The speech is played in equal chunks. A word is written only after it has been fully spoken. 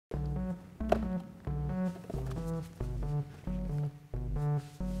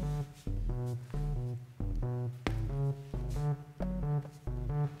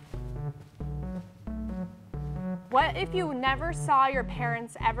What if you never saw your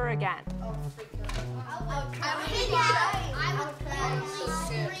parents ever again?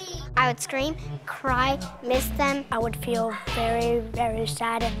 I would scream, cry, miss them. I would feel very, very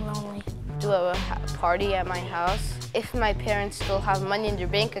sad and lonely. Do a party at my house. If my parents still have money in their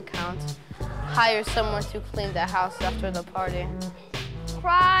bank account, hire someone to clean the house after the party.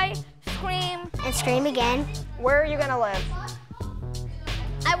 Cry, scream, and scream again. Where are you gonna live?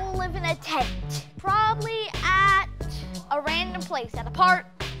 I will live in a tent, probably at a random place, at a park.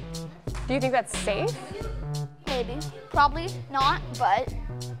 Do you think that's safe? Maybe, probably not, but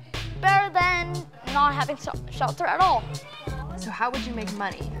better than not having shelter at all. So how would you make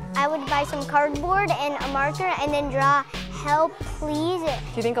money? I would buy some cardboard and a marker and then draw, help, please.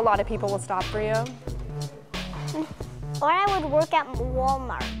 Do you think a lot of people will stop for you? Or I would work at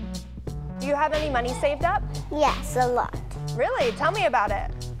Walmart. Do you have any money saved up? Yes, a lot. Really? Tell me about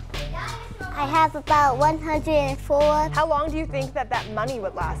it. I have about 104. How long do you think that money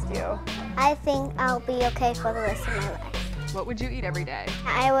would last you? I think I'll be okay for the rest of my life. What would you eat every day?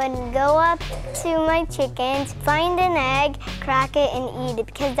 I would go up to my chickens, find an egg, crack it, and eat it,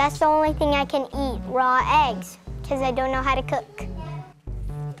 because that's the only thing I can eat, raw eggs, because I don't know how to cook.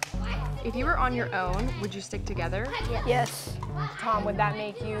 If you were on your own, would you stick together? Yes. Tom, would that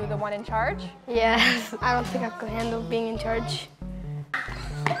make you the one in charge? Yes. I don't think I could handle being in charge.